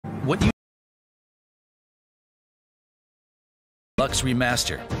what you Deluxe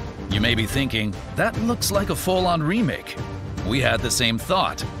Remaster. You may be thinking, that looks like a full-on remake. We had the same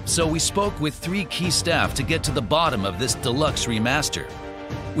thought, so we spoke with 3 key staff to get to the bottom of this Deluxe Remaster.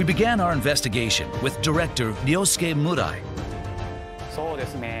 We began our investigation with director Ryosuke Murai.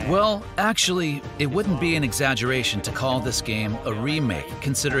 Well, actually, it wouldn't be an exaggeration to call this game a remake,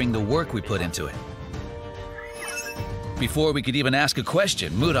 considering the work we put into it. Before we could even ask a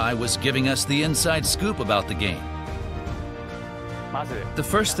question, Murai was giving us the inside scoop about the game. The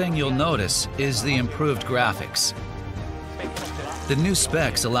first thing you'll notice is the improved graphics. The new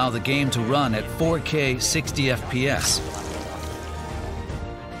specs allow the game to run at 4K 60 FPS.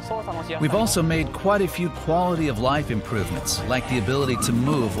 We've also made quite a few quality of life improvements, like the ability to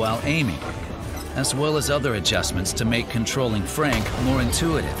move while aiming, as well as other adjustments to make controlling Frank more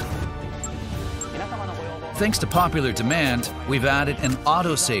intuitive. Thanks to popular demand, we've added an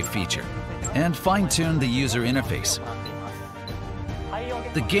autosave feature and fine-tuned the user interface.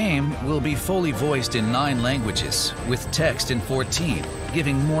 The game will be fully voiced in 9 languages, with text in 14,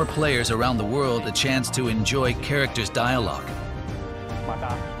 giving more players around the world a chance to enjoy characters' dialogue.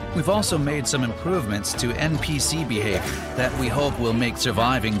 We've also made some improvements to NPC behavior that we hope will make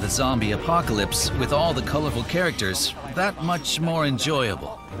surviving the zombie apocalypse with all the colorful characters that much more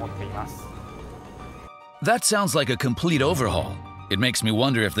enjoyable. That sounds like a complete overhaul. It makes me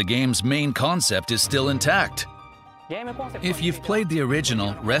wonder if the game's main concept is still intact. If you've played the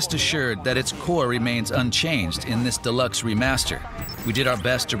original, rest assured that its core remains unchanged in this Deluxe Remaster. We did our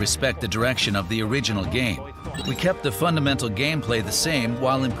best to respect the direction of the original game. We kept the fundamental gameplay the same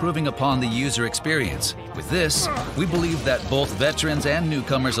while improving upon the user experience. With this, we believe that both veterans and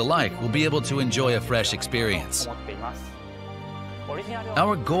newcomers alike will be able to enjoy a fresh experience.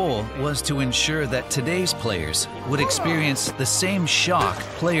 Our goal was to ensure that today's players would experience the same shock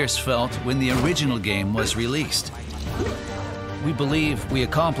players felt when the original game was released. We believe we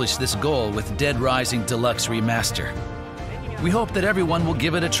accomplished this goal with Dead Rising Deluxe Remaster. We hope that everyone will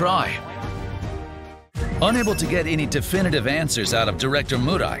give it a try. Unable to get any definitive answers out of director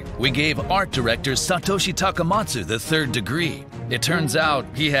Murai, we gave art director Satoshi Takamatsu the 3rd degree. It turns out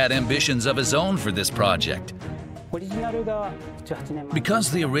he had ambitions of his own for this project.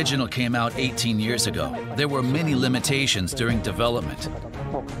 Because the original came out 18 years ago, there were many limitations during development.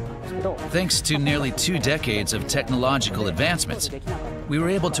 Thanks to nearly 2 decades of technological advancements, we were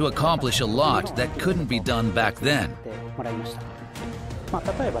able to accomplish a lot that couldn't be done back then.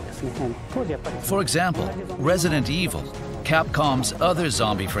 For example, Resident Evil, Capcom's other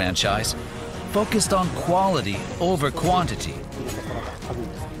zombie franchise, focused on quality over quantity.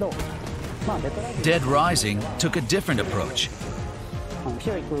 Dead Rising took a different approach.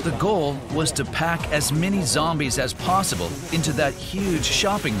 The goal was to pack as many zombies as possible into that huge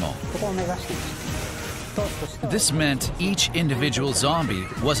shopping mall. This meant each individual zombie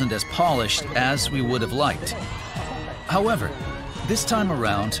wasn't as polished as we would have liked. However, this time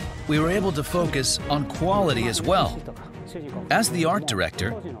around, we were able to focus on quality as well. As the art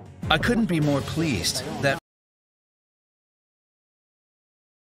director, I couldn't be more pleased that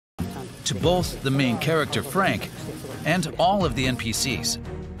to both the main character Frank and all of the NPCs.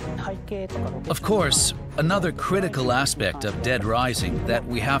 Of course, another critical aspect of Dead Rising that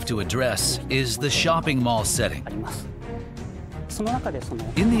we have to address is the shopping mall setting.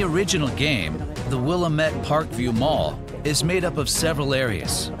 In the original game, the Willamette Parkview Mall is made up of several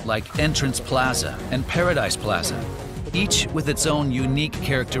areas, like Entrance Plaza and Paradise Plaza, each with its own unique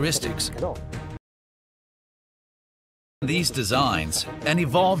characteristics. These designs and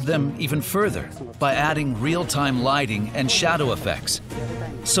evolved them even further by adding real-time lighting and shadow effects,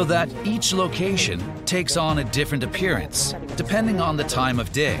 so that each location takes on a different appearance, depending on the time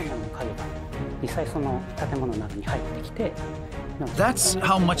of day. That's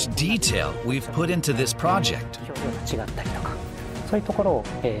how much detail we've put into this project.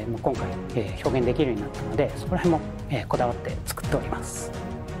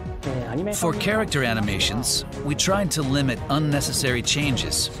 For character animations, we tried to limit unnecessary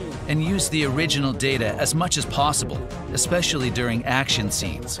changes and use the original data as much as possible, especially during action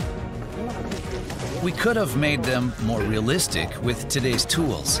scenes. We could have made them more realistic with today's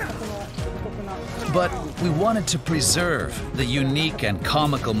tools, but we wanted to preserve the unique and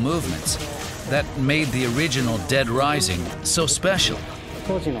comical movements that made the original Dead Rising so special.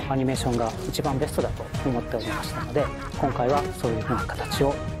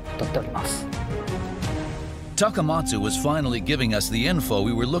 Takamatsu was finally giving us the info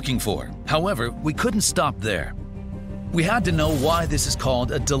we were looking for. However, we couldn't stop there. We had to know why this is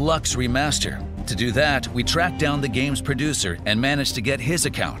called a Deluxe Remaster. To do that, we tracked down the game's producer and managed to get his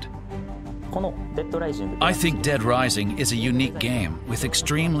account. I think Dead Rising is a unique game with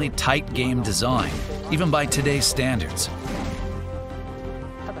extremely tight game design, even by today's standards.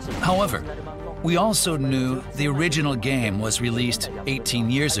 However, we also knew the original game was released 18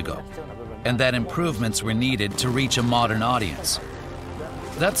 years ago, and that improvements were needed to reach a modern audience.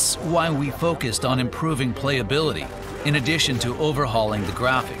 That's why we focused on improving playability, in addition to overhauling the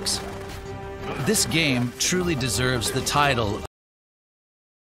graphics. This game truly deserves the title